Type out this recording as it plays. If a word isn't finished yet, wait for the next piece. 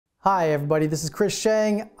Hi everybody, this is Chris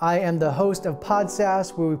Sheng. I am the host of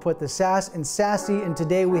Saas, where we put the sass and sassy, and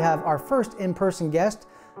today we have our first in-person guest,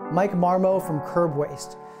 Mike Marmo from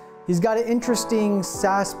Curbwaste. He's got an interesting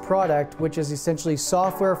SaaS product, which is essentially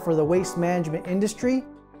software for the waste management industry,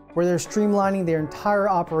 where they're streamlining their entire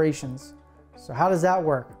operations. So how does that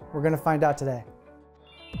work? We're gonna find out today.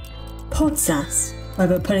 Saas, where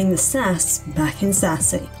we're putting the sass back in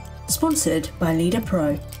sassy. Sponsored by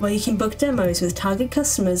LeadrPro, where you can book demos with target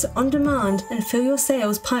customers on demand and fill your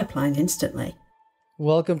sales pipeline instantly.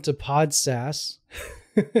 Welcome to Saas.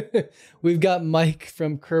 We've got Mike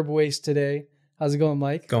from Curbwaste today. How's it going,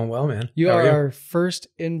 Mike? Going well, man. You are our first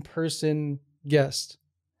in-person guest.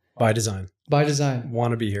 By design. By design.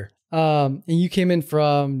 Want to be here. And you came in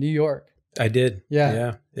from New York. I did.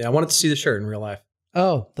 Yeah. I wanted to see the shirt in real life.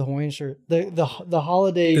 Oh, the Hawaiian shirt. The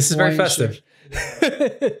holiday. This is Hawaiian very festive.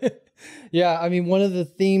 Yeah, I mean, one of the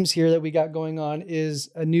themes here that we got going on is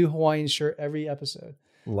a new Hawaiian shirt every episode.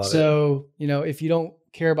 Love it. So, you know, if you don't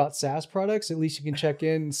care about SaaS products, at least you can check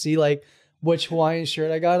in and see like which Hawaiian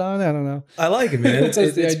shirt I got on. I don't know. I like it, man.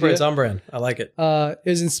 It's on brand. I like it. It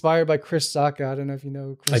was inspired by Chris Sacca. I don't know if you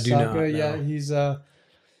know Chris Sacca. I do not. Yeah,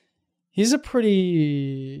 he's a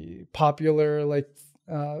pretty popular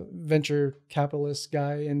venture capitalist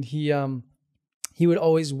guy, and he would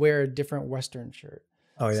always wear a different Western shirt.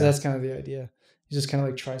 Oh yeah. So that's kind of the idea. You just kind of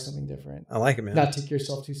like try something different. I like it, man. Not take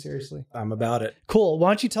yourself too seriously. I'm about it. Cool. Why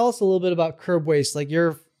don't you tell us a little bit about Curbwaste? Like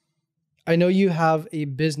I know you have a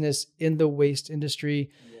business in the waste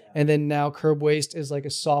industry, and then now Curbwaste is like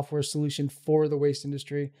a software solution for the waste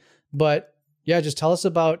industry. But yeah, just tell us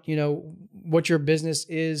about, you know, what your business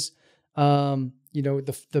is, you know,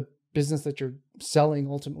 the business that you're selling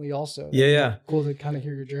ultimately also. Yeah. Cool to kind of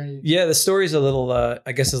hear your journey. Yeah, the story's a little,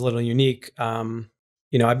 I guess, is a little unique.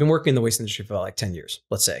 You know, I've been working in the waste industry for about like 10 years,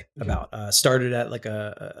 let's say, started at like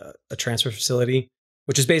a transfer facility,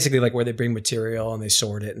 which is basically like where they bring material and they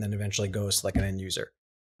sort it and then eventually goes to like an end user.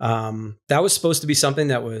 That was supposed to be something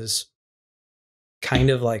that was kind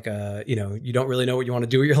of like, you know, you don't really know what you want to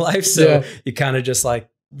do with your life. So you kind of just like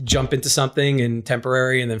jump into something and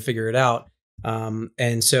temporary and then figure it out.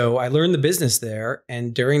 And so I learned the business there.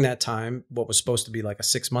 And during that time, what was supposed to be like a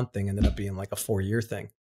 6-month thing ended up being like a 4-year thing.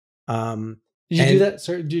 Did you do that?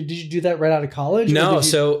 Sorry, did you do that right out of college? No.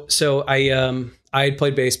 So I had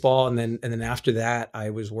played baseball, and then after that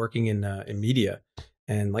I was working in media,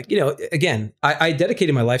 and like, you know, again, I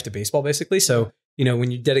dedicated my life to baseball basically. So, you know,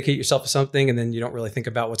 when you dedicate yourself to something and then you don't really think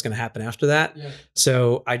about what's going to happen after that. Yeah.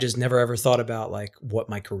 So I just never ever thought about like what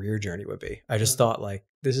my career journey would be. I just thought like,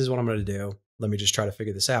 this is what I'm going to do. Let me just try to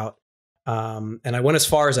figure this out. And I went as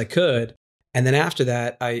far as I could. And then after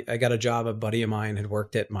that, I got a job. A buddy of mine had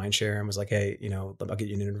worked at Mindshare and was like, hey, you know, I'll get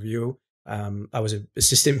you an interview. I was an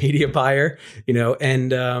assistant media buyer, you know,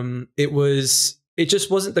 and it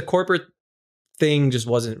just wasn't, the corporate thing just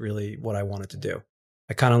wasn't really what I wanted to do.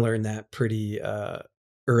 I kind of learned that pretty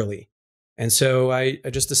early. And so I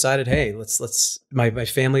just decided, hey, my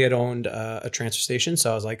family had owned a transfer station.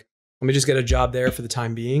 So I was like, let me just get a job there for the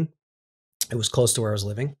time being. It was close to where I was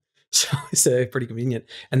living. So it's pretty convenient.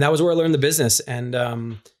 And that was where I learned the business. And,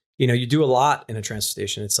 you know, you do a lot in a transfer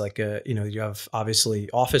station. It's like, you know, you have obviously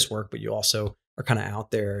office work, but you also are kind of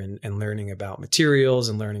out there and learning about materials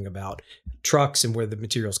and learning about trucks and where the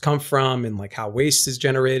materials come from and like how waste is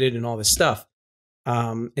generated and all this stuff.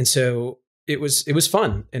 And so it was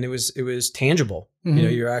fun, and it was tangible. Mm-hmm. You know,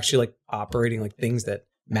 you're actually like operating like things that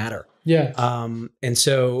matter. Yeah. And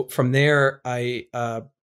so from there, I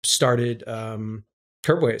started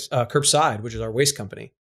Curbside, which is our waste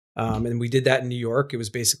company. And we did that in New York. It was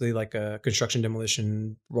basically like a construction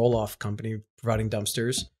demolition roll-off company providing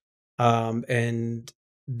dumpsters. And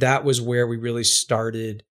that was where we really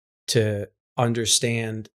started to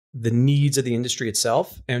understand the needs of the industry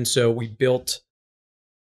itself. And so we built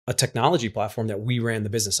a technology platform that we ran the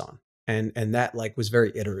business on. And that like was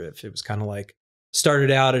very iterative. It was kind of like,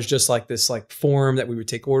 started out as just like this like form that we would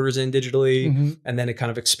take orders in digitally. Mm-hmm. And then it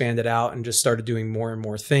kind of expanded out and just started doing more and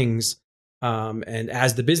more things. And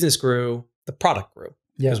as the business grew, the product grew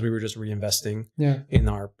because we were just reinvesting in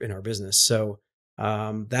our business. So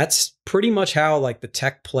that's pretty much how like the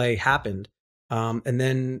tech play happened. And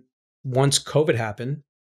then once COVID happened,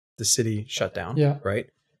 the city shut down. Yeah. Right.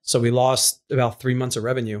 So we lost about 3 months of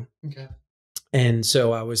revenue. Okay. And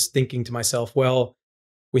so I was thinking to myself, well,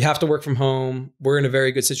 we have to work from home. We're in a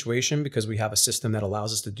very good situation because we have a system that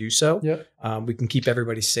allows us to do so. Yep. We can keep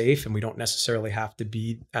everybody safe, and we don't necessarily have to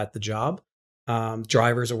be at the job.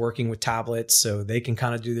 Drivers are working with tablets, so they can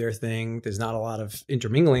kind of do their thing. There's not a lot of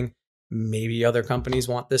intermingling. Maybe other companies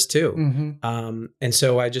want this too. Mm-hmm. And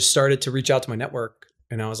so I just started to reach out to my network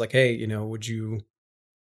And I was like, hey, would you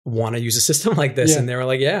want to use a system like this? And they were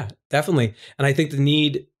like, yeah, definitely. And I think the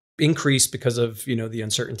need increased because of, the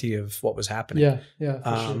uncertainty of what was happening. Yeah.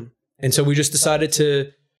 For sure. And so we just decided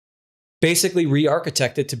to basically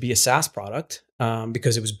re-architect it to be a SaaS product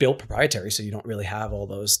because it was built proprietary. So you don't really have all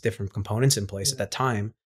those different components in place at that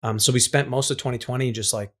time. So we spent most of 2020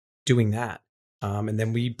 just like doing that. And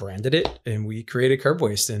then we branded it and we created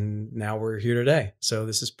Curbwaste, and now we're here today. So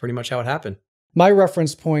this is pretty much how it happened. My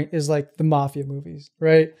reference point is like the mafia movies,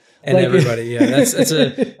 right? And like, everybody,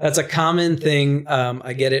 that's a common thing.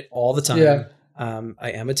 I get it all the time. Yeah.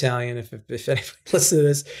 I am Italian, if anybody listens to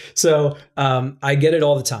this. So I get it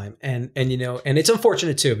all the time. And it's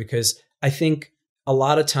unfortunate too, because I think a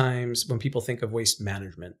lot of times when people think of waste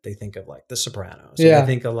management, they think of like The Sopranos. Yeah. They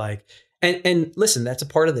think of like, and listen, that's a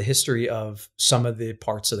part of the history of some of the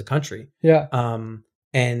parts of the country. Yeah.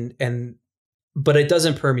 But it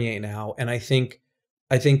doesn't permeate now. And I think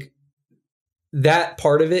that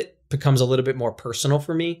part of it becomes a little bit more personal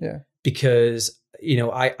for me. Yeah. Because,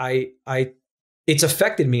 it's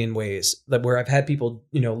affected me in ways that where I've had people,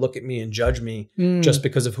 look at me and judge me just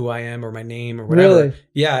because of who I am or my name or whatever. Really?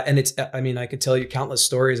 Yeah. And I could tell you countless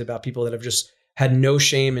stories about people that have just had no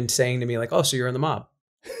shame in saying to me like, oh, so you're in the mob.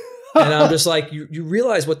 And I'm just like, you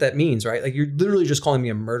realize what that means, right? Like you're literally just calling me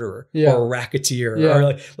a murderer or a racketeer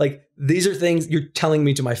or like these are things you're telling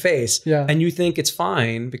me to my face, and you think it's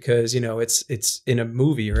fine because it's in a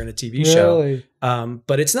movie or in a TV show,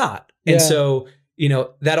 but it's not. And so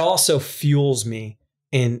that also fuels me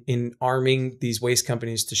in arming these waste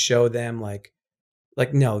companies to show them like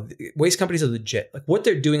no, waste companies are legit. Like what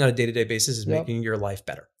they're doing on a day-to-day basis is making your life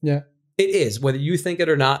better. Yeah, it is, whether you think it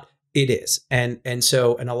or not. It is. And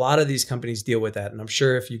a lot of these companies deal with that. And I'm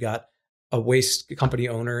sure if you got a waste company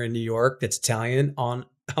owner in New York that's Italian on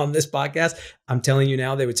this podcast, I'm telling you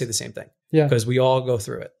now, they would say the same thing. Yeah. Because we all go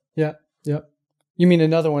through it. Yeah. Yep. You mean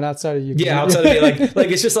another one outside of you? Yeah. Outside of me. Like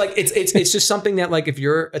it's just like, it's just something that like, if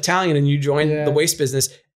you're Italian and you join the waste business,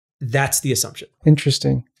 that's the assumption.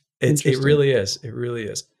 Interesting. It really is. It really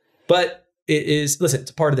is. But it is, listen,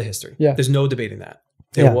 it's a part of the history. Yeah. There's no debating that.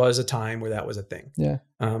 There was a time where that was a thing. Yeah.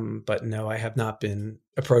 But no, I have not been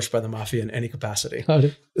approached by the mafia in any capacity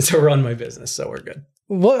to run my business. So we're good.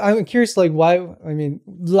 Well, I'm curious, like why,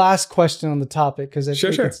 last question on the topic, because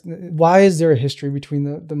sure. Why is there a history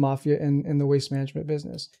between the mafia and the waste management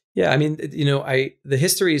business? Yeah. The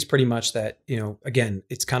history is pretty much that, again,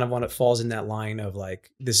 it's kind of when it falls in that line of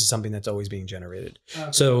like, this is something that's always being generated.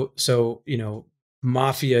 Okay. So,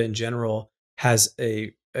 mafia in general has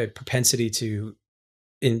a propensity to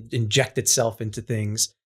inject itself into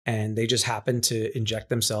things, and they just happen to inject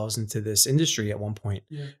themselves into this industry at one point.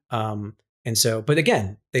 Yeah. And so, but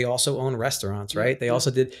again, they also own restaurants, right? They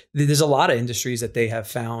also there's a lot of industries that they have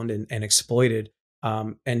found and exploited,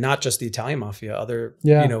 and not just the Italian mafia, other,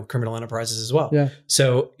 criminal enterprises as well. Yeah.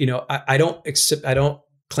 So, I don't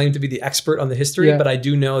claim to be the expert on the history, but I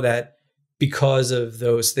do know that because of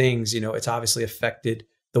those things, it's obviously affected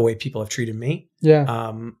the way people have treated me.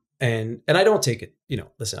 Yeah. And I don't take it,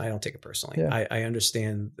 listen, I don't take it personally. Yeah. I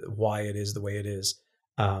understand why it is the way it is.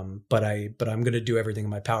 But I'm going to do everything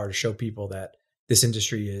in my power to show people that this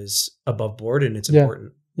industry is above board and it's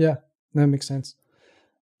important. Yeah, that makes sense.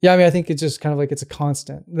 Yeah. I think it's just kind of like, it's a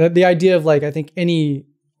constant. The idea of like, I think any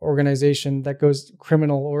organization that goes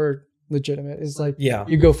criminal or legitimate is like,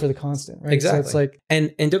 you go for the constant, right? Exactly. So it's like,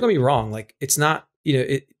 and don't get me wrong. Like it's not,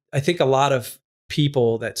 I think a lot of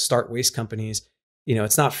people that start waste companies,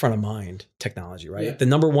 it's not front of mind technology, right? Yeah. The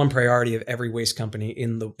number one priority of every waste company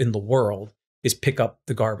in the world is pick up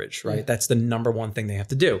the garbage, right? Yeah. That's the number one thing they have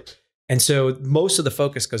to do. And so most of the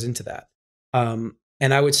focus goes into that.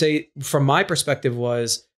 And I would say from my perspective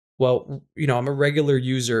was, well, I'm a regular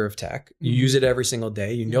user of tech. You use it every single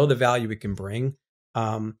day. You know the value it can bring.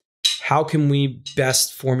 How can we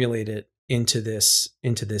best formulate it into this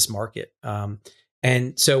market?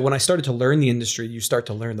 And so when I started to learn the industry, you start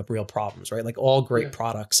to learn the real problems, right? Like all great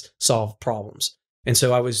products solve problems. And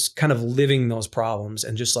so I was kind of living those problems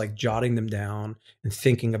and just like jotting them down and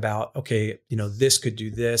thinking about, okay, this could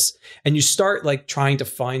do this. And you start like trying to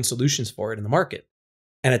find solutions for it in the market.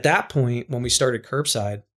 And at that point, when we started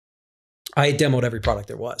Curbside, I demoed every product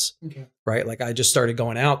there was, right? Like I just started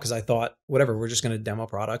going out because I thought, whatever, we're just going to demo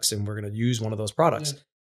products and we're going to use one of those products. Yeah.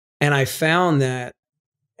 And I found that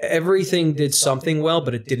everything did something well,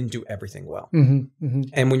 but it didn't do everything well. Mm-hmm, mm-hmm.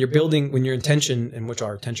 And when your intention, and which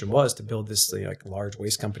our intention was to build this like large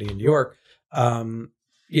waste company in New York,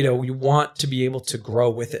 you want to be able to grow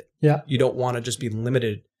with it. Yeah. You don't want to just be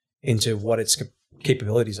limited into what its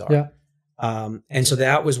capabilities are. Yeah. And so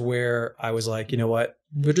that was where I was like, you know what,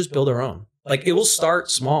 we'll just build our own. Like it will start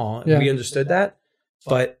small. Yeah. We understood that,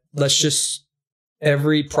 but let's just,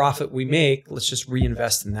 every profit we make, let's just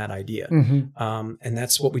reinvest in that idea. And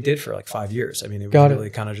that's what we did for like 5 years. I mean, it was really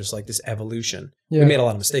kind of just like this evolution. We made a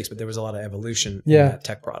lot of mistakes, but there was a lot of evolution in that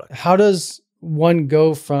tech product. How does one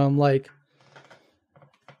go from like,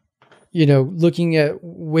 you know, looking at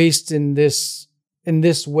waste in this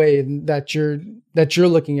way that you're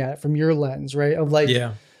looking at it from your lens, right? Of like,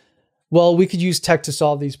 well, we could use tech to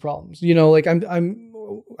solve these problems. You know, like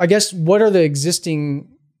I guess what are the existing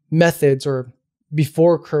methods or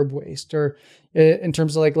before curb waste, or in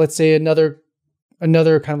terms of like, let's say another kind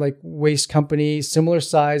of like waste company, similar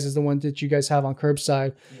size as the one that you guys have on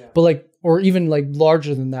Curbside, but like, or even like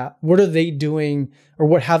larger than that, what are they doing or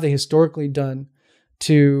what have they historically done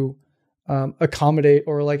to accommodate,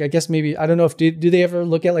 or like, I guess maybe, I don't know if, do they ever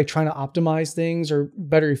look at like trying to optimize things or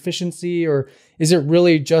better efficiency, or is it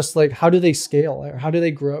really just like, how do they scale or how do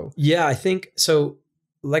they grow? Yeah, I think so.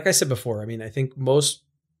 Like I said before, I mean, I think most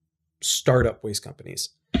startup waste companies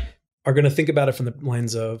are going to think about it from the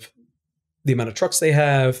lens of the amount of trucks they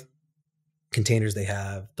have, containers they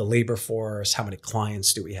have, the labor force, how many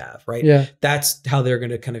clients do we have, right? Yeah. That's how they're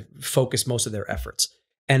going to kind of focus most of their efforts.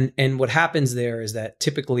 And what happens there is that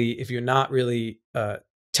typically, if you're not really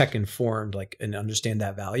tech informed, like, and understand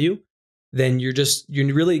that value, then you're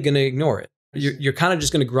really going to ignore it. You're kind of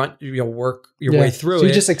just going to grunt, work your way through it. So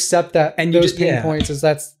you just accept that, and those pain points as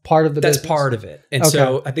that's part of the business. That's part of it. And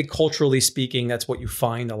so I think culturally speaking, that's what you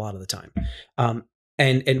find a lot of the time.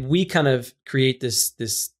 And we kind of create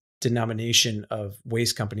this denomination of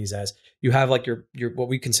waste companies as you have like your what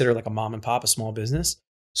we consider like a mom and pop, a small business.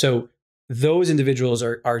 So those individuals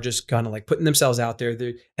are just kind of like putting themselves out there.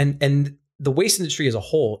 And the waste industry as a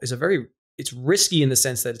whole is it's risky in the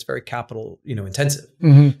sense that it's very capital, intensive.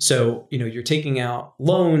 So, you're taking out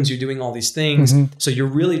loans, you're doing all these things. So you're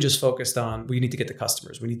really just focused on, we need to get the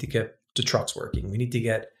customers. We need to get the trucks working. We need to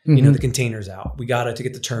get, the containers out. We got to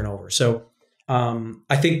get the turnover. So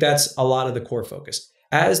I think that's a lot of the core focus.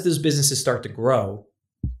 As those businesses start to grow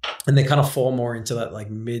and they kind of fall more into that like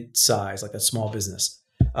mid-size, like that small business,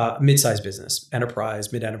 mid-size business,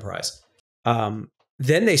 enterprise, mid-enterprise,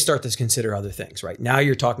 then they start to consider other things, right? Now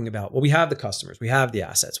you're talking about, well, we have the customers, we have the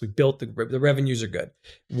assets, we built the revenues are good.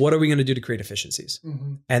 What are we going to do to create efficiencies?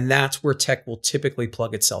 And that's where tech will typically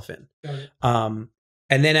plug itself in. And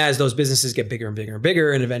then as those businesses get bigger and bigger and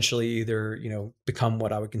bigger, and eventually either, become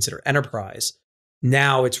what I would consider enterprise,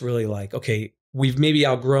 now it's really like, okay, we've maybe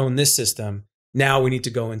outgrown this system. Now we need to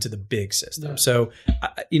go into the big system. So,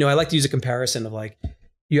 I like to use a comparison of like,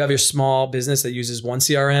 you have your small business that uses one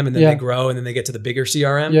CRM and then they grow and then they get to the bigger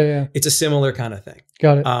CRM. It's a similar kind of thing.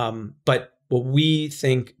 Got it. But what we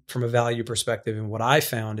think from a value perspective and what I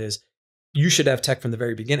found is you should have tech from the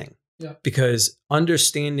very beginning, because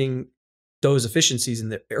understanding those efficiencies in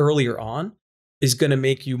the earlier on is going to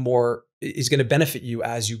make you is going to benefit you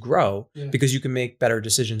as you grow, because you can make better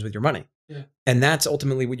decisions with your money. And that's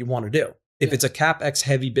ultimately what you want to do. If it's a CapEx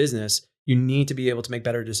heavy business, you need to be able to make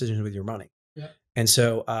better decisions with your money. And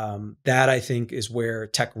so that I think is where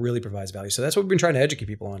tech really provides value. So that's what we've been trying to educate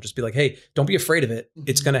people on. Just be like, hey, don't be afraid of it.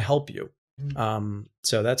 It's going to help you.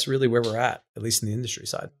 So that's really where we're at least in the industry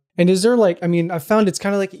side. And is there like, I found it's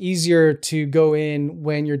kind of like easier to go in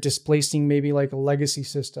when you're displacing maybe like a legacy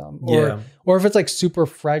system, or if it's like super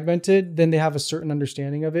fragmented, then they have a certain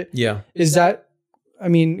understanding of it. Is that,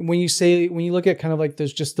 when you look at kind of like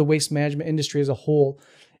there's just the waste management industry as a whole,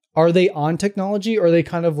 are they on technology, or are they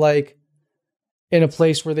kind of like in a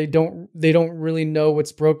place where they don't really know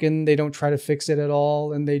what's broken? They don't try to fix it at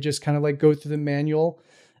all. And they just kind of like go through the manual.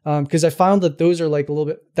 Because I found that those are like a little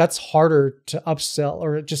bit, that's harder to upsell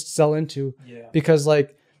or just sell into, because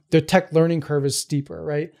like the tech learning curve is steeper,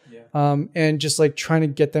 right? And just like trying to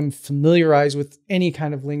get them familiarized with any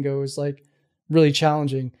kind of lingo is like really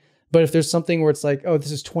challenging. But if there's something where it's like, oh,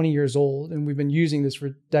 this is 20 years old and we've been using this for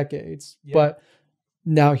decades, but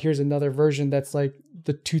now here's another version that's like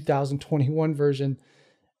the 2021 version.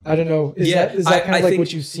 I don't know. Is that kind of like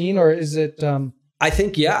what you've seen, or is it? I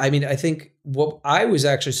think, I think what I was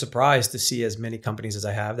actually surprised to see as many companies as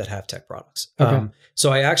I have that have tech products.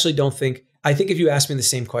 So I actually don't think, I think if you asked me the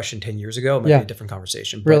same question 10 years ago, it might be a different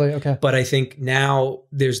conversation. But, really? Okay. But I think now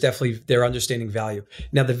there's definitely, they're understanding value.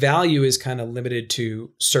 Now the value is kind of limited to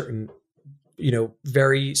certain,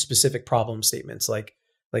 very specific problem statements, like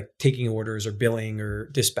taking orders or billing or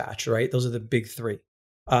dispatch, right? Those are the big three.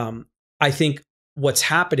 I think what's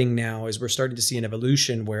happening now is we're starting to see an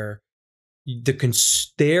evolution where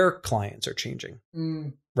their clients are changing,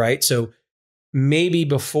 right? So maybe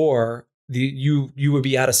before you would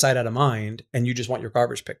be out of sight, out of mind, and you just want your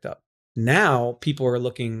garbage picked up. now people are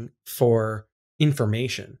looking for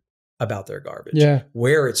information about their garbage,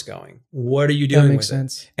 where it's going, what are you doing with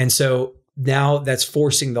it? And so now that's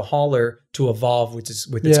forcing the hauler to evolve with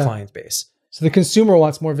its client base. So the consumer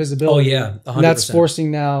wants more visibility. Oh yeah, 100%. And that's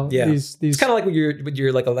forcing now these. It's kind of like with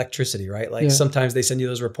your like electricity, right? Like sometimes they send you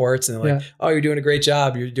those reports and they're like, oh, you're doing a great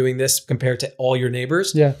job. You're doing this compared to all your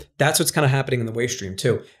neighbors. Yeah. That's what's kind of happening in the waste stream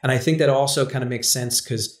too. And I think that also kind of makes sense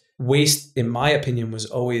because waste, in my opinion, was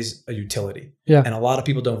always a utility. Yeah. And a lot of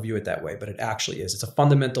people don't view it that way, but it actually is. It's a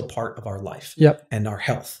fundamental part of our life and our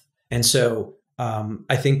health. And so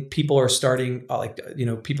I think people are starting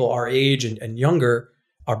people our age and younger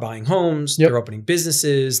are buying homes, they're opening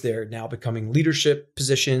businesses, they're now becoming leadership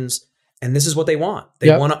positions, and this is what they want.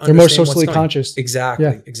 They want to understand. They're more socially conscious.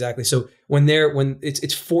 Exactly. So when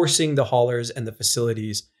it's forcing the haulers and the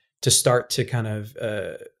facilities to start to kind of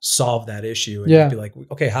solve that issue and just be like,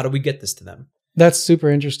 okay, how do we get this to them? That's super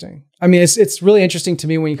interesting. I mean, it's really interesting to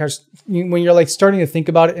me when you're like starting to think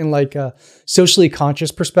about it in like a socially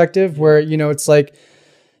conscious perspective, where it's like,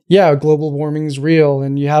 global warming is real.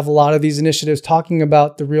 And you have a lot of these initiatives talking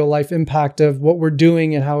about the real life impact of what we're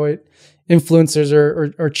doing and how it influences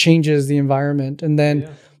or changes the environment. And then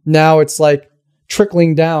now it's like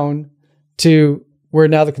trickling down to where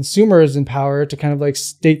now the consumer is in power to kind of like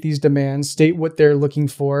state these demands, state what they're looking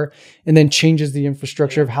for, and then changes the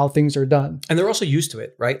infrastructure of how things are done. And they're also used to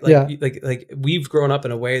it, right? Like we've grown up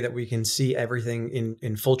in a way that we can see everything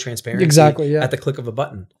in full transparency at the click of a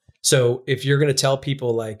button. So if you're going to tell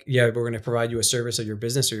people like, we're going to provide you a service at your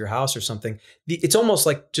business or your house or something, it's almost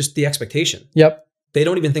like just the expectation. Yep. They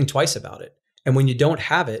don't even think twice about it. And when you don't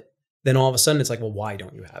have it, then all of a sudden it's like, well, why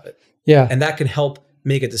don't you have it? Yeah. And that can help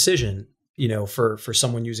make a decision, for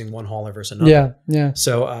someone using one hauler versus another. Yeah.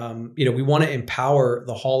 So, we want to empower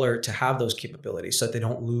the hauler to have those capabilities so that they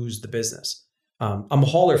don't lose the business. I'm a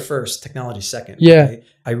hauler first, technology second. Yeah.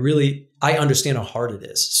 I understand how hard it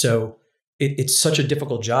is. So it's such a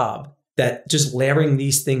difficult job that just layering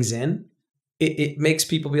these things in, it makes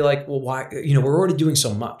people be like, well, why, we're already doing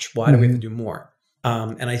so much. Why do we have to do more?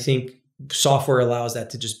 And I think software allows that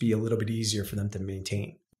to just be a little bit easier for them to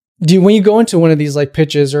maintain. When you go into one of these like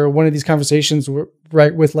pitches or one of these conversations,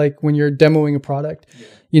 right, with like when you're demoing a product,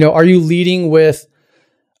 are you leading with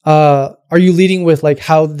like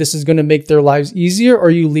how this is going to make their lives easier? Or are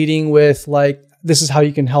you leading with like, this is how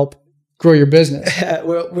you can help grow your business?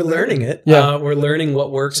 We're learning it. We're learning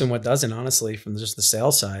what works and what doesn't, honestly, from just the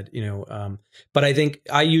sales side, but I think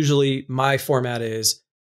my format is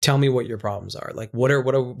tell me what your problems are. Like what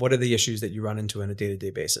are the issues that you run into on a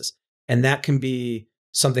day-to-day basis? And that can be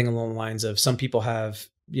something along the lines of some people have,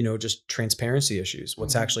 just transparency issues.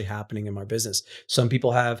 What's actually happening in my business? Some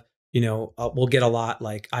people have, we'll get a lot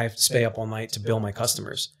like I have to stay up all night to bill my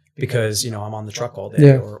customers because, I'm on the truck all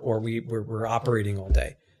day or we're operating all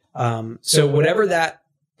day. So whatever that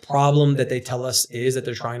problem that they tell us is that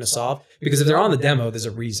they're trying to solve, because if they're on the demo, there's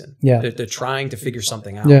a reason. They're trying to figure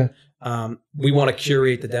something out. We want to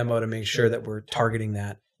curate the demo to make sure that we're targeting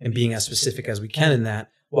that and being as specific as we can in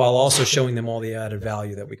that, while also showing them all the added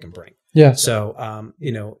value that we can bring. So,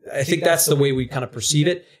 I think that's the way we kind of perceive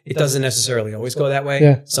it. It doesn't necessarily always go that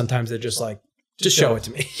way. Sometimes they're just like, just show it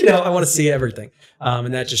to me. I want to see everything.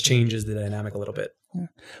 And that just changes the dynamic a little bit.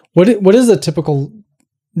 What is a typical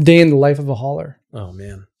day in the life of a hauler? Oh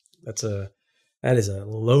man, that is a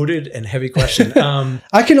loaded and heavy question.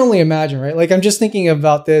 I can only imagine, right? Like I'm just thinking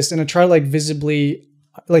about this and I try to like visibly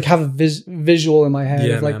like have a visual in my head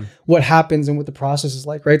of like what happens and what the process is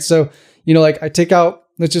like, right? So, like I take out,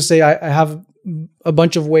 let's just say I have a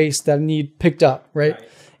bunch of waste that need picked up, right?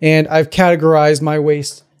 And I've categorized my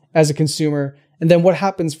waste as a consumer. And then what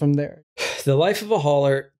happens from there? The life of a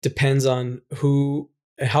hauler depends on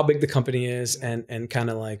how big the company is and kind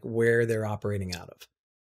of like where they're operating out of.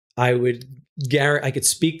 I could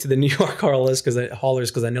speak to the New York haulers because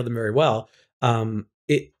I know them very well.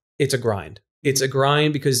 It's a grind. It's a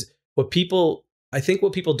grind because what people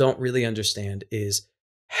don't really understand is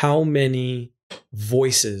how many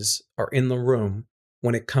voices are in the room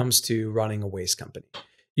when it comes to running a waste company.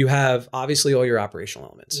 You have obviously all your operational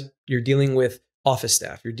elements. You're dealing with office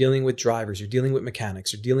staff. You're dealing with drivers. You're dealing with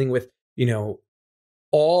mechanics. You're dealing with,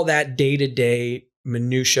 all that day-to-day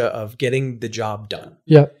minutia of getting the job done.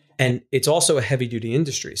 And it's also a heavy-duty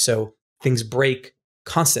industry. So things break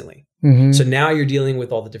constantly. So now you're dealing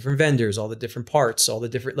with all the different vendors, all the different parts, all the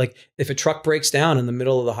different, like if a truck breaks down in the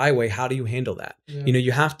middle of the highway, how do you handle that?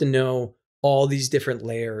 You have to know all these different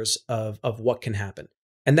layers of what can happen.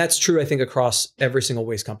 And that's true, I think, across every single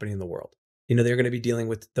waste company in the world. They're going to be dealing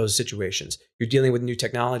with those situations. You're dealing with new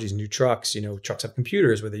technologies, new trucks. Trucks have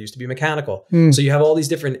computers where they used to be mechanical. So you have all these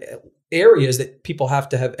different areas that people have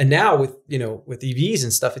to have. And now with, with EVs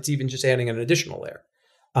and stuff, it's even just adding an additional layer.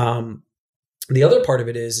 The other part of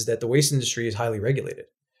it is that the waste industry is highly regulated.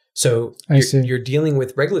 So you're dealing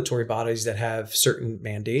with regulatory bodies that have certain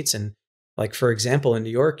mandates. And like, for example, in New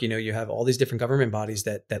York, you have all these different government bodies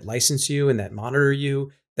that license you and that monitor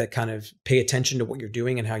you, that kind of pay attention to what you're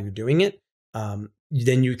doing and how you're doing it.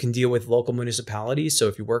 Then you can deal with local municipalities. So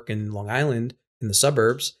if you work in Long Island, in the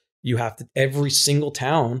suburbs, you have to, every single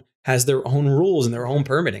town has their own rules and their own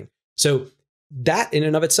permitting. So that in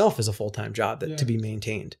and of itself is a full-time job to be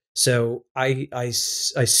maintained. So I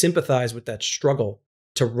sympathize with that struggle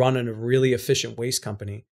to run a really efficient waste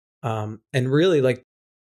company. And really, like,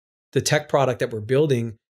 the tech product that we're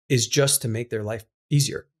building is just to make their life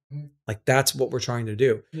easier. Like, that's what we're trying to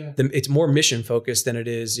do. It's more mission focused than it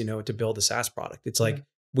is, to build a SaaS product. It's like,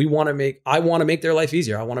 I want to make their life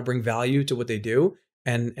easier. I want to bring value to what they do.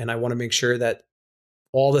 And I want to make sure that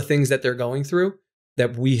all the things that they're going through,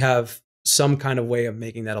 that we have some kind of way of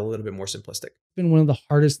making that a little bit more simplistic. It's been one of the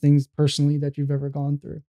hardest things personally that you've ever gone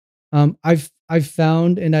through. I've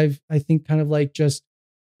found, and I think kind of like just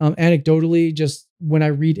anecdotally, just when I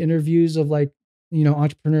read interviews of like,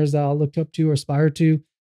 entrepreneurs that I looked up to or aspire to,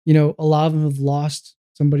 a lot of them have lost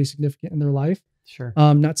somebody significant in their life. Sure.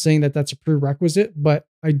 Not saying that that's a prerequisite, but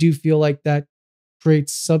I do feel like that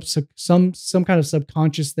creates some kind of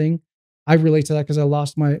subconscious thing. I relate to that because I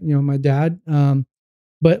lost my dad.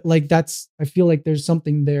 But like I feel like there's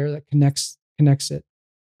something there that connects it.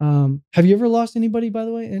 Have you ever lost anybody, by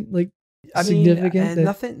the way? And like, significant?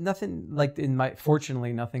 Nothing like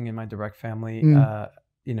fortunately, nothing in my direct family,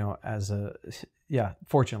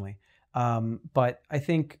 fortunately. But I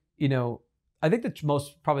think,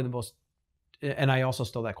 probably the most, and I also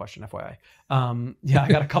stole that question, FYI. I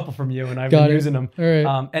got a couple from you and I've been using them. All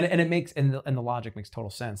right. And it makes, and the logic makes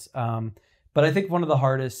total sense. But I think one of the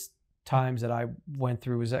hardest times that I went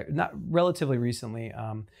through was not relatively recently.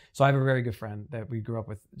 So I have a very good friend that we grew up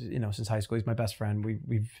with, since high school. He's my best friend.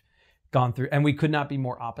 We've gone through, and we could not be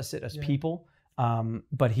more opposite as people.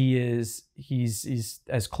 But he's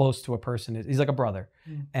as close to a person. He's like a brother.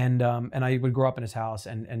 And I would grow up in his house,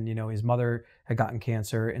 and his mother had gotten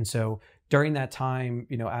cancer. And so during that time,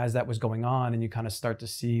 as that was going on, and you kind of start to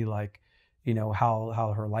see like,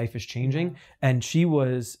 how her life is changing. And she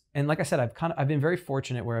was, and like I said, I've been very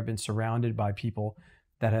fortunate where I've been surrounded by people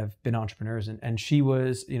that have been entrepreneurs, and she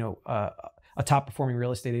was, a top performing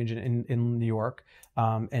real estate agent in New York.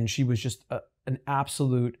 And she was just an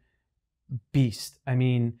absolute beast. I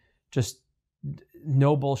mean, just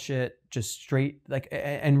no bullshit, just straight, like,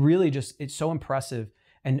 and really just, it's so impressive.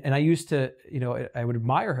 And I used to, I would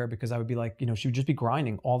admire her because I would be like, she would just be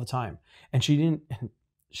grinding all the time. And she didn't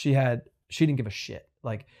give a shit.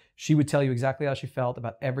 Like, she would tell you exactly how she felt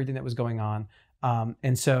about everything that was going on.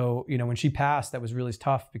 And so, when she passed, that was really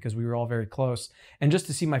tough because we were all very close. And just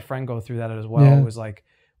to see my friend go through that as well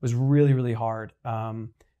was really, really hard.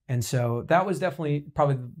 And so that was definitely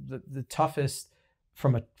probably the toughest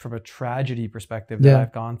from a tragedy perspective that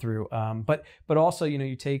I've gone through. But also,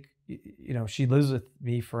 you take, she lives with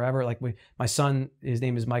me forever. Like, my son, his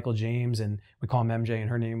name is Michael James, and we call him MJ, and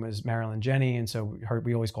her name was Marilyn Jenny. And so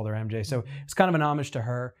we always called her MJ. So it's kind of an homage to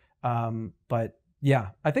her. But yeah,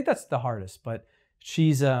 I think that's the hardest, but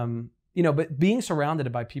she's, but being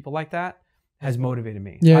surrounded by people like that has motivated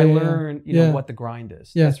me. I learned, what the grind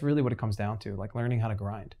is. That's really what it comes down to, like learning how to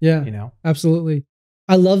grind. Absolutely.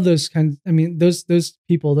 I love those kinds. I mean, those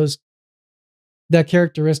people, that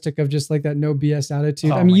characteristic of just like that no BS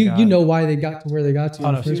attitude. I mean, you know why they got to where they got to.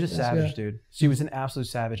 Oh no, she was a savage, dude. She was an absolute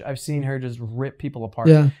savage. I've seen her just rip people apart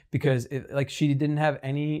because she didn't have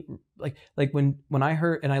any, like when I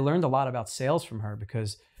heard, and I learned a lot about sales from her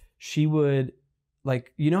because she would,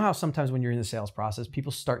 like, how sometimes when you're in the sales process,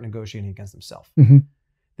 people start negotiating against themselves.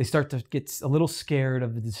 They start to get a little scared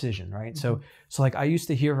of the decision, right? So like, I used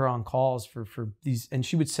to hear her on calls for these, and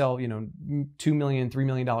she would sell, $2 million, $3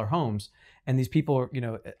 million homes. And these people are,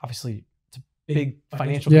 obviously it's a big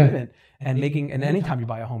financial commitment, and anytime you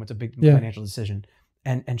buy a home, it's a big financial decision.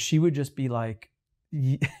 And she would just be like,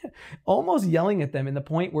 almost yelling at them, in the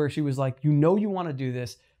point where she was like, you want to do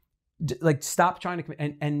this, like, stop trying to,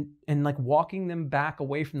 and like walking them back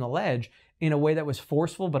away from the ledge in a way that was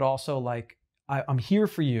forceful, but also like, I'm here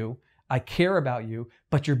for you. I care about you,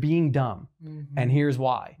 but you're being dumb. And here's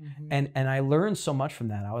why. And I learned so much from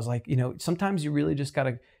that. I was like, sometimes you really just got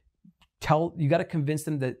to convince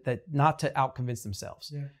them that not to out convince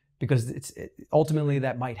themselves. because ultimately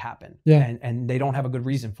that might happen. Yeah. And they don't have a good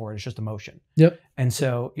reason for it. It's just emotion. Yep. And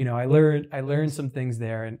so, you know, I learned some things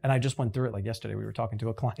there, and I just went through it. Like yesterday, we were talking to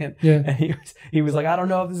a client, Yeah. and he was like, I don't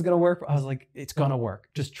know if this is going to work. I was like, it's going to work.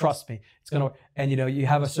 Just trust me. It's going to work. And, you know, you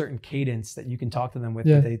have a certain cadence that you can talk to them with,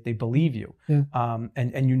 that they believe you. Yeah.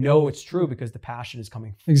 And you know, it's true because the passion is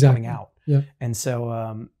coming out. Yeah. And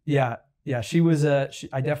so, yeah, she was,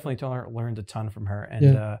 I definitely learned a ton from her.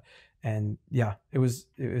 And yeah, it was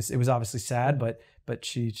obviously sad, but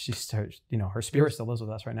she started, you know, her spirit still lives with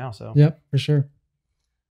us right now. So yeah, for sure.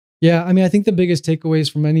 Yeah. I mean, I think the biggest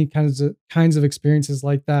takeaways from any kinds of experiences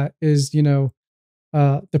like that is, you know,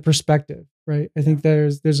 the perspective, right? I think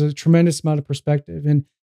there's a tremendous amount of perspective, and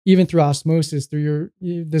even through osmosis, through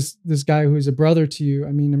this guy who is a brother to you.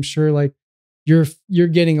 I mean, I'm sure like you're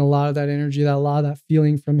getting a lot of that energy, a lot of that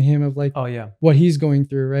feeling from him of like, oh yeah, what he's going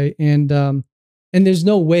through. Right. And there's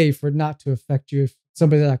no way for it not to affect you if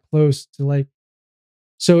somebody that close to like,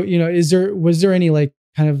 so, you know, was there any like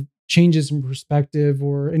kind of changes in perspective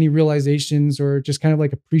or any realizations or just kind of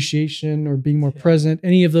like appreciation or being more present,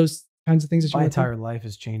 any of those kinds of things that my entire life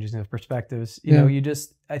is changing the perspectives. You know,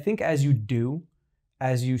 I think as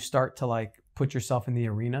you start to like put yourself in the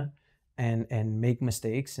arena and make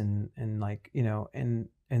mistakes and like, you know, and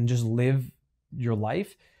just live your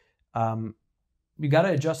life, you got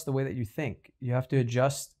to adjust the way that you think. You have to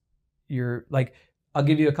adjust like, I'll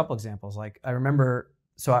give you a couple examples. Like I remember,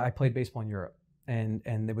 so I played baseball in Europe, and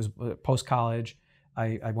it was post college.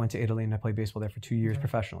 I went to Italy and I played baseball there for 2 years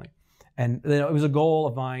professionally. And then it was a goal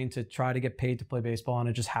of mine to try to get paid to play baseball, and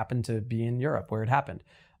it just happened to be in Europe where it happened.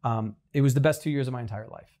 It was the best 2 years of my entire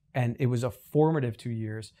life, and it was a formative 2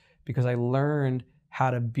 years because I learned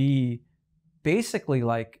how to be basically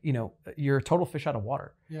like, you know, you're a total fish out of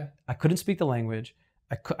water. Yeah. I couldn't speak the language.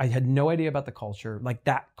 I had no idea about the culture, like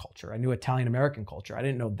that culture. I knew Italian American culture. I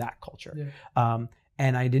didn't know that culture. Yeah.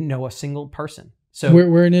 And I didn't know a single person. So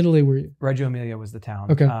where in Italy were you? Reggio Emilia was the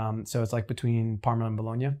town. Okay. So it's like between Parma and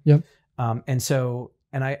Bologna. Yep. And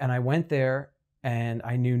I went there and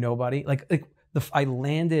I knew nobody. I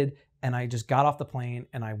landed and I just got off the plane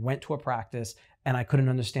and I went to a practice and I couldn't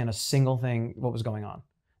understand a single thing what was going on.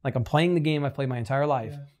 Like I'm playing the game I've played my entire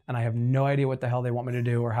life, and I have no idea what the hell they want me to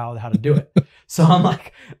do or how to do it. So I'm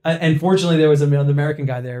like, and fortunately there was an American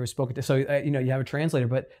guy there who spoke to, so you know, you have a translator,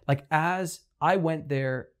 but like as I went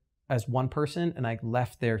there as one person and I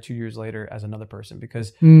left there 2 years later as another person,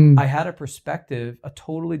 because I had a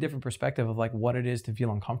totally different perspective of like what it is to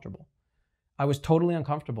feel uncomfortable. I was totally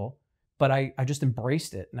uncomfortable, but I just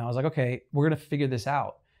embraced it. And I was like, okay, we're going to figure this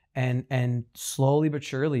out. And slowly but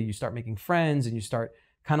surely you start making friends and you start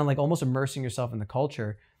kind of like almost immersing yourself in the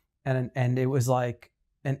culture. And it was like,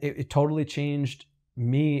 and it totally changed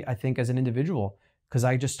me, I think, as an individual, because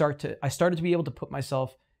I started to be able to put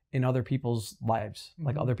myself in other people's lives,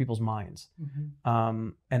 like other people's minds.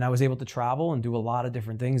 And I was able to travel and do a lot of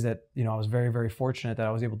different things that, you know, I was very, very fortunate that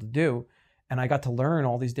I was able to do. And I got to learn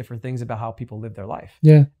all these different things about how people live their life.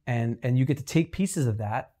 Yeah. And you get to take pieces of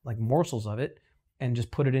that, like morsels of it, and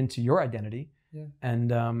just put it into your identity. Yeah.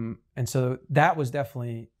 And so that was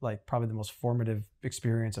definitely like probably the most formative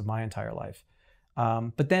experience of my entire life.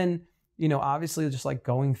 But then, you know, obviously just like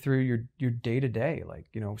going through your day to day, like,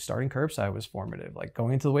 you know, starting Curbside was formative, like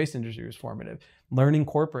going into the waste industry was formative, learning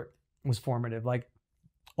corporate was formative, like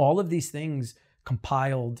all of these things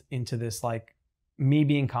compiled into this, like me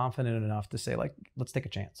being confident enough to say like, let's take a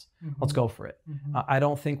chance. Let's go for it. I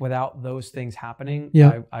don't think without those things happening,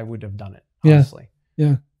 I would have done it, honestly.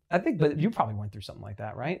 Yeah. I think, but you probably went through something like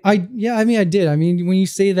that, right? I did. I mean, when you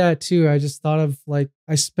say that too, I just thought of like,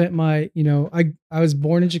 I spent my, you know, I was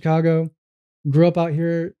born in Chicago, grew up out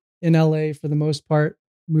here in LA for the most part,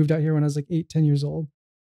 moved out here when I was like 10 years old.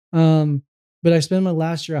 But I spent my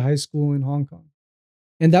last year of high school in Hong Kong,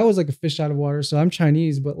 and that was like a fish out of water. So I'm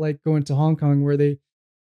Chinese, but like going to Hong Kong where they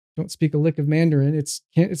don't speak a lick of Mandarin, it's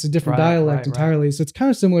a different dialect entirely. Right. So it's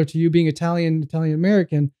kind of similar to you being Italian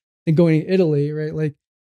American and going to Italy, right? Like,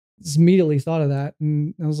 just immediately thought of that.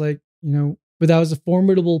 And I was like, you know, but that was a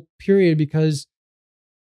formidable period because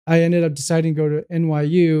I ended up deciding to go to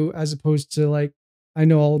NYU as opposed to like, I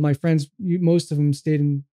know all of my friends, most of them stayed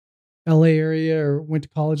in LA area or went to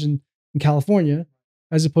college in California,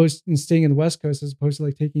 as opposed to staying in the West Coast, as opposed to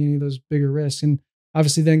like taking any of those bigger risks. And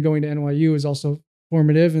obviously then going to NYU is also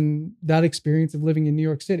formative, and that experience of living in New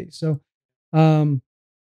York City. So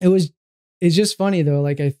it's just funny though.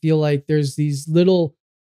 Like, I feel like there's these little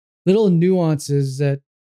nuances that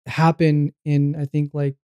happen in, I think,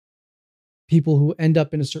 like people who end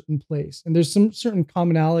up in a certain place, and there's some certain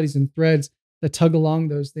commonalities and threads that tug along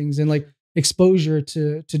those things. And like exposure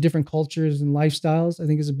to different cultures and lifestyles, I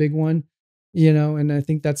think is a big one, and I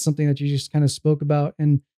think that's something that you just kind of spoke about.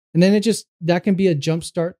 And then that can be a jump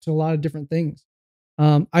start to a lot of different things.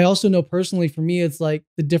 I also know personally for me, it's like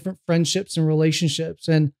the different friendships and relationships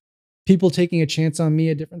and people taking a chance on me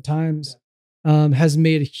at different times has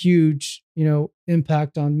made a huge,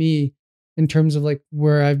 impact on me in terms of like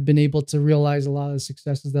where I've been able to realize a lot of the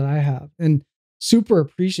successes that I have, and super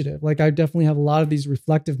appreciative. Like I definitely have a lot of these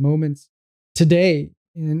reflective moments today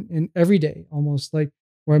and every day almost, like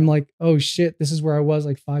where I'm like, oh shit, this is where I was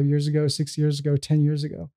like 5 years ago, 6 years ago, 10 years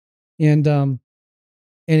ago. And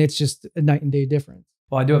it's just a night and day difference.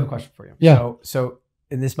 Well, I do have a question for you. Yeah. So,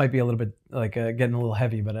 and this might be a little bit like getting a little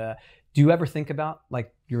heavy, but do you ever think about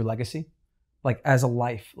like your legacy, like as a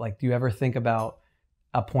life? Like, do you ever think about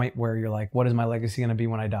a point where you're like, what is my legacy going to be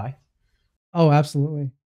when I die? Oh,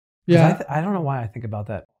 absolutely. Yeah. I don't know why I think about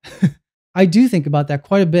that. I do think about that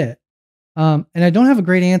quite a bit. And I don't have a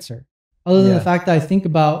great answer other than the fact that I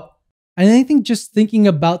think just thinking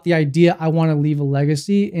about the idea I want to leave a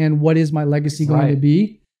legacy and what is my legacy going to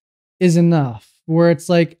be is enough. Where it's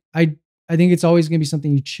like, I think it's always going to be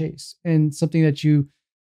something you chase and something that you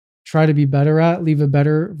try to be better at, leave a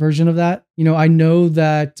better version of that. I know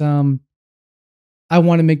that I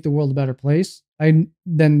want to make the world a better place. Then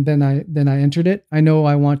I entered it. I know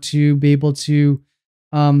I want to be able to,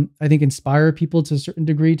 I think, inspire people to a certain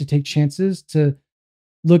degree to take chances, to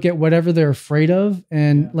look at whatever they're afraid of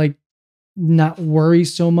and like not worry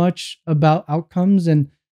so much about outcomes and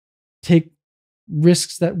take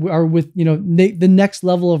risks that are with, the next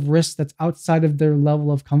level of risk that's outside of their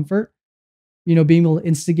level of comfort, being able to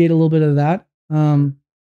instigate a little bit of that,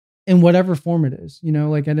 in whatever form it is,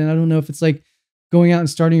 like, I don't know if it's like going out and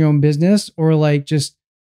starting your own business or like just,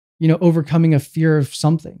 overcoming a fear of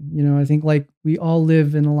something. I think like we all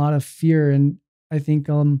live in a lot of fear. And I think,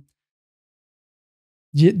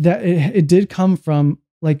 that it did come from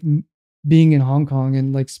like being in Hong Kong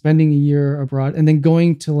and like spending a year abroad and then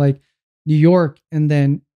going to like New York and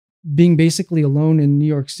then being basically alone in New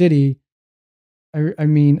York City. I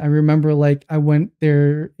remember like I went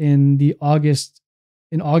there in August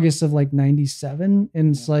of like 97.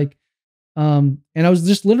 And it's like, and I was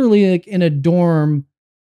just literally like in a dorm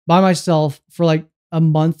by myself for like a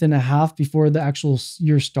month and a half before the actual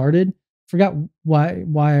year started. Forgot why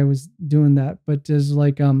I was doing that, but there's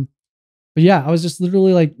like, but yeah, I was just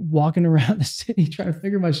literally like walking around the city trying to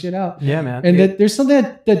figure my shit out. Yeah, man. And there's something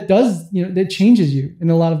that does, that changes you in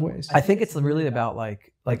a lot of ways. I think it's really about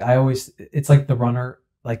like it's like the runner,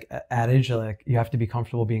 like adage, like you have to be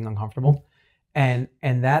comfortable being uncomfortable. And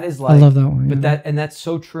that is like, I love that one. But that's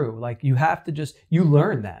so true. Like you have to you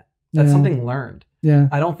learn that. That's something learned. Yeah.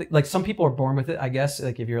 I don't think like some people are born with it, I guess,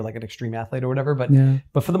 like if you're like an extreme athlete or whatever,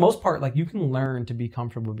 but for the most part, like you can learn to be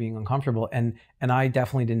comfortable being uncomfortable. And I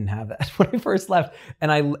definitely didn't have that when I first left.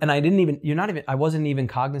 And I didn't even, I wasn't even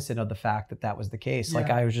cognizant of the fact that was the case.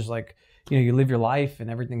 Like I was just like, you live your life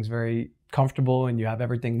and everything's very comfortable and you have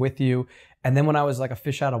everything with you. And then when I was like a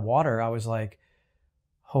fish out of water, I was like,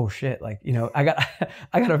 oh shit, like, I got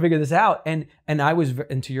to figure this out. And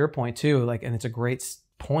to your point too, like, and it's a great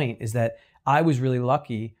point, is that I was really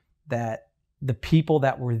lucky that the people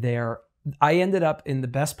that were there, I ended up in the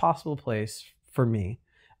best possible place for me.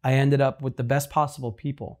 I ended up with the best possible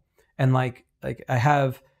people. And like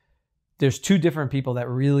there's two different people that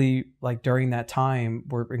really, like during that time,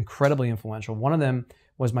 were incredibly influential. One of them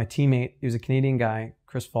was my teammate. He was a Canadian guy,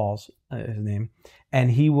 Chris Falls, his name. And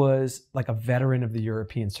he was like a veteran of the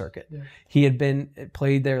European circuit. Yeah. He had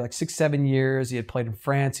played there like 6-7 years. He had played in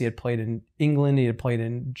France. He had played in England. He had played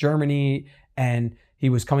in Germany. And he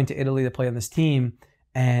was coming to Italy to play on this team.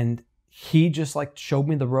 And he just like showed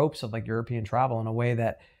me the ropes of like European travel in a way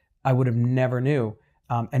that I would have never knew.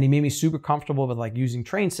 And he made me super comfortable with like using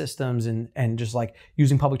train systems and just like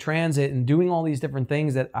using public transit and doing all these different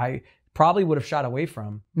things that I probably would have shied away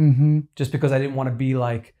from just because I didn't want to be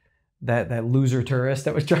like that loser tourist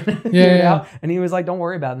that was trying to figure it out. And he was like, don't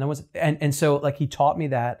worry about it. And so like he taught me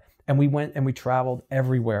that, and we went and we traveled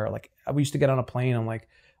everywhere. Like we used to get on a plane on like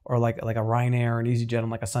a Ryanair or an EasyJet on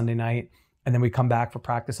like a Sunday night. And then we come back for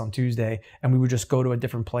practice on Tuesday, and we would just go to a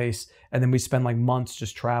different place. And then we spend like months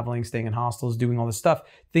just traveling, staying in hostels, doing all this stuff,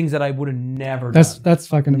 things that I would have never done. That's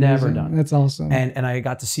fucking amazing. Never done. That's awesome. And I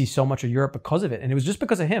got to see so much of Europe because of it. And it was just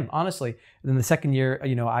because of him, honestly. And then the second year,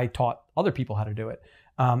 I taught other people how to do it.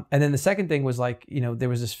 And then the second thing was like, there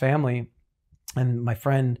was this family, and my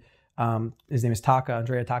friend, his name is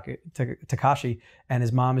Andrea Takashi, and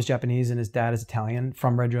his mom is Japanese and his dad is Italian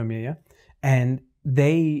from Reggio Emilia. And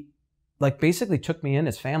they like basically took me in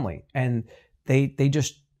as family, and they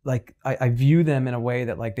just like I view them in a way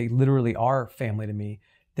that like they literally are family to me.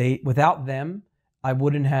 Without them, I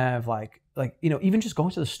wouldn't have like, you know, even just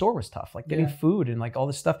going to the store was tough, like getting food and like all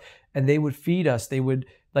this stuff. And they would feed us. They would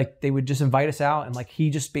just invite us out. And like, he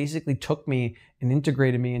just basically took me and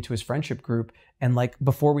integrated me into his friendship group. And like,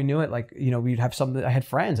 before we knew it, like, you know, we'd have something, I had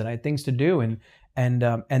friends and I had things to do. And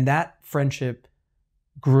that friendship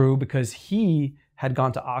grew because he had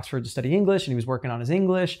gone to Oxford to study English and he was working on his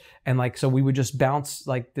English. And like, so we would just bounce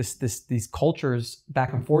like these cultures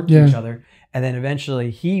back and forth to each other. And then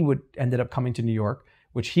eventually he ended up coming to New York,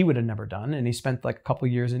 which he would have never done. And he spent like a couple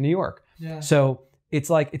of years in New York. Yeah. So it's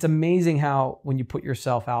like, it's amazing how when you put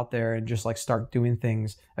yourself out there and just like start doing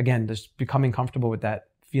things, again, just becoming comfortable with that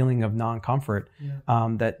feeling of non-comfort,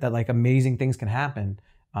 that like amazing things can happen.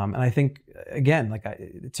 And I think, again, like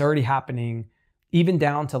it's already happening, even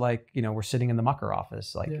down to like, you know, we're sitting in the Mucker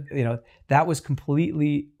office, like, you know, that was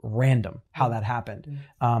completely random how that happened.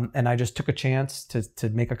 And I just took a chance to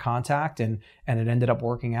make a contact and it ended up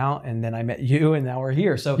working out. And then I met you and now we're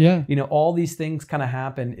here. So, you know, all these things kind of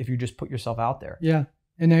happen if you just put yourself out there. Yeah.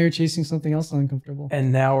 And now you're chasing something else uncomfortable.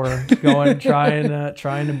 And now we're going, trying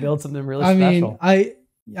to build something really special. I mean,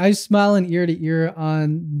 I smile in ear to ear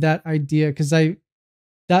on that idea. Cause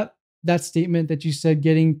that statement that you said,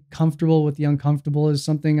 getting comfortable with the uncomfortable, is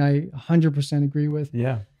something I 100% agree with.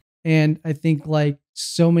 Yeah. And I think like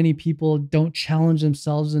so many people don't challenge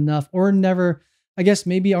themselves enough, or never, I guess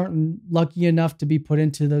maybe aren't lucky enough to be put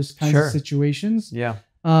into those kinds of situations. Yeah.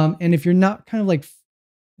 And if you're not kind of like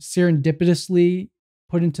serendipitously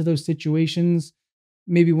put into those situations,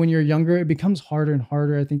 maybe when you're younger, it becomes harder and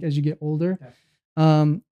harder, I think, as you get older. Yeah.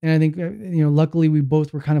 And I think, you know, luckily we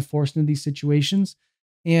both were kind of forced into these situations.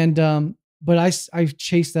 And, but I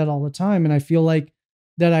chase that all the time. And I feel like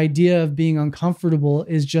that idea of being uncomfortable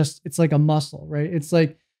is just, it's like a muscle, right? It's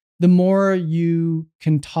like the more you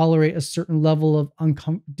can tolerate a certain level of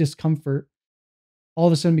discomfort, all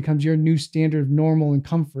of a sudden becomes your new standard of normal and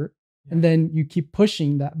comfort. Yeah. And then you keep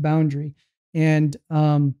pushing that boundary. And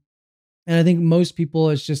I think most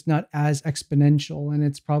people, it's just not as exponential, and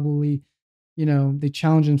it's probably, you know, they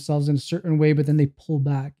challenge themselves in a certain way, but then they pull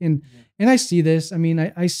back. And I see this. I mean,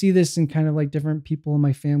 I see this in kind of like different people in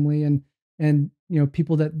my family, and you know,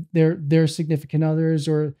 people that they're significant others,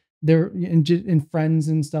 or they're in friends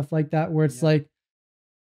and stuff like that, where it's like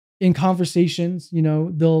in conversations, you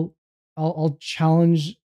know, I'll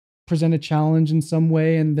present a challenge in some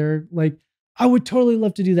way, and they're like, I would totally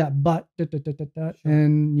love to do that, but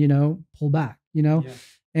and, you know, pull back, you know,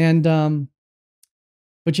 and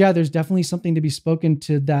but yeah, there's definitely something to be spoken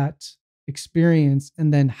to that experience,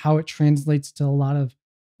 and then how it translates to a lot of,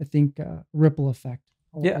 I think, ripple effect.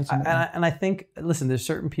 Yeah, and I think, listen, there's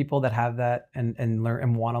certain people that have that and learn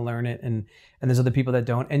and want to learn it, and there's other people that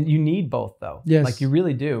don't, and you need both though. Yes, like you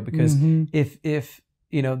really do, because if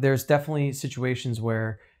you know, there's definitely situations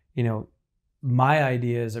where, you know, my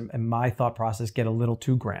ideas and my thought process get a little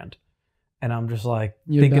too grand. And I'm just like,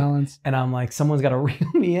 and I'm like, someone's got to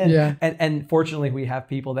reel me in. Yeah. And fortunately, we have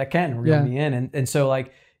people that can reel me in. And so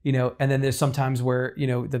like, you know, and then there's sometimes where, you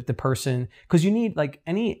know, the person, because you need, like,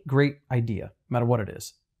 any great idea, no matter what it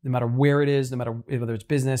is, no matter where it is, no matter whether it's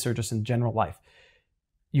business or just in general life,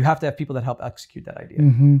 you have to have people that help execute that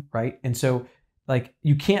idea. Right. And so like,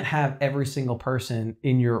 you can't have every single person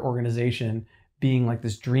in your organization being like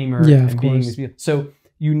this dreamer and being this. So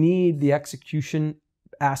you need the execution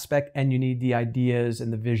aspect, and you need the ideas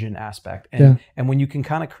and the vision aspect. And when you can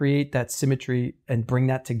kind of create that symmetry and bring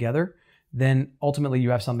that together, then ultimately you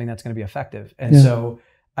have something that's going to be effective. And so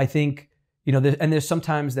I think, you know, there's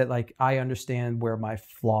sometimes that, like, I understand where my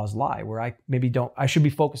flaws lie, where I maybe I should be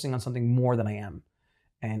focusing on something more than I am.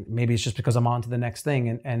 And maybe it's just because I'm on to the next thing,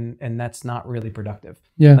 and that's not really productive.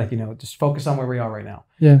 Yeah. Like, you know, just focus on where we are right now.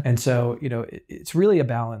 Yeah. And so, you know, it's really a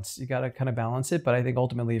balance. You got to kind of balance it. But I think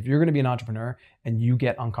ultimately, if you're going to be an entrepreneur and you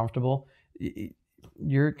get uncomfortable,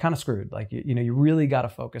 you're kind of screwed. Like, you know, you really got to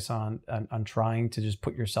focus on trying to just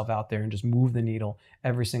put yourself out there and just move the needle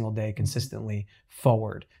every single day consistently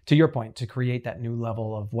forward, to your point, to create that new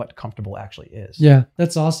level of what comfortable actually is. Yeah,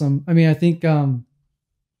 that's awesome. I mean, I think,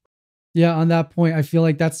 yeah, on that point, I feel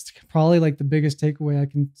like that's probably like the biggest takeaway I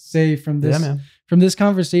can say from this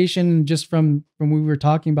conversation, just from we were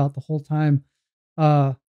talking about the whole time,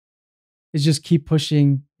 is just keep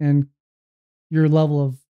pushing and your level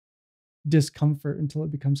of discomfort until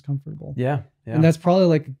it becomes comfortable. Yeah. And that's probably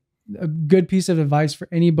like a good piece of advice for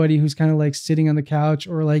anybody who's kind of like sitting on the couch,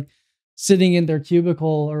 or like sitting in their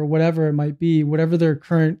cubicle, or whatever it might be, whatever their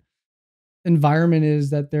current environment is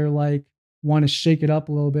that they're like, want to shake it up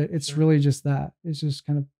a little bit. It's really just that. It's just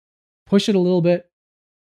kind of push it a little bit,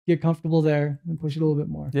 get comfortable there and push it a little bit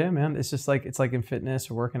more. Yeah, man. It's just like, it's like in fitness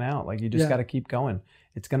or working out. Like you just got to keep going.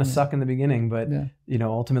 It's going to suck in the beginning, but you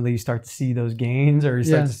know, ultimately you start to see those gains, or you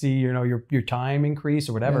start to see, you know, your time increase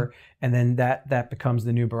or whatever. And then that becomes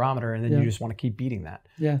the new barometer. And then you just want to keep beating that.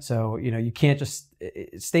 Yeah. So, you know, you can't just,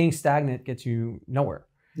 staying stagnant gets you nowhere.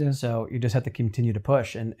 Yeah. So you just have to continue to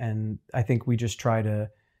push. And I think we just try to,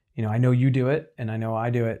 you know, I know you do it and I know I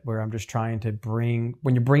do it, where I'm just trying to bring,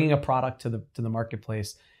 when you're bringing a product to the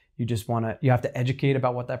marketplace, you just want to, you have to educate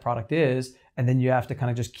about what that product is. And then you have to kind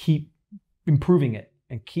of just keep improving it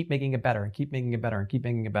and keep making it better and keep making it better and keep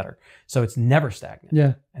making it better. So it's never stagnant.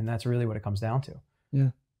 Yeah. And that's really what it comes down to. Yeah.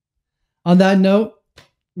 On that note,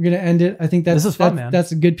 we're going to end it. I think this is fun, man.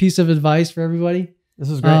 That's a good piece of advice for everybody. This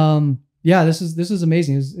is great. Yeah, this is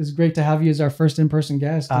amazing. It's great to have you as our first in-person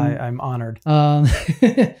guest. I'm honored. I'm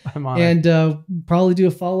honored. And probably do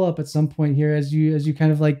a follow-up at some point here as you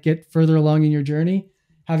kind of like get further along in your journey.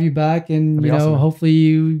 Have you back, and you know, awesome, hopefully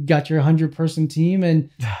you got your 100-person team and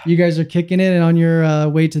you guys are kicking it and on your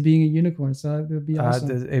way to being a unicorn. So it'd be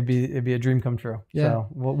awesome. It'd be a dream come true. Yeah. So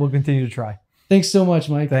we'll continue to try. Thanks so much,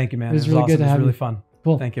 Mike. Thank you, man. It was really awesome. Good to have you. It was really fun.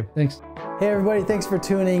 Cool. Thank you. Thanks. Hey, everybody. Thanks for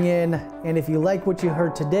tuning in. And if you like what you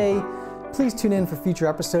heard today, please tune in for future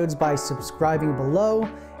episodes by subscribing below.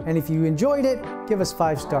 And if you enjoyed it, give us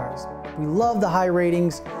 5 stars. We love the high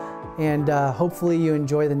ratings, and hopefully you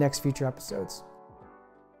enjoy the next future episodes.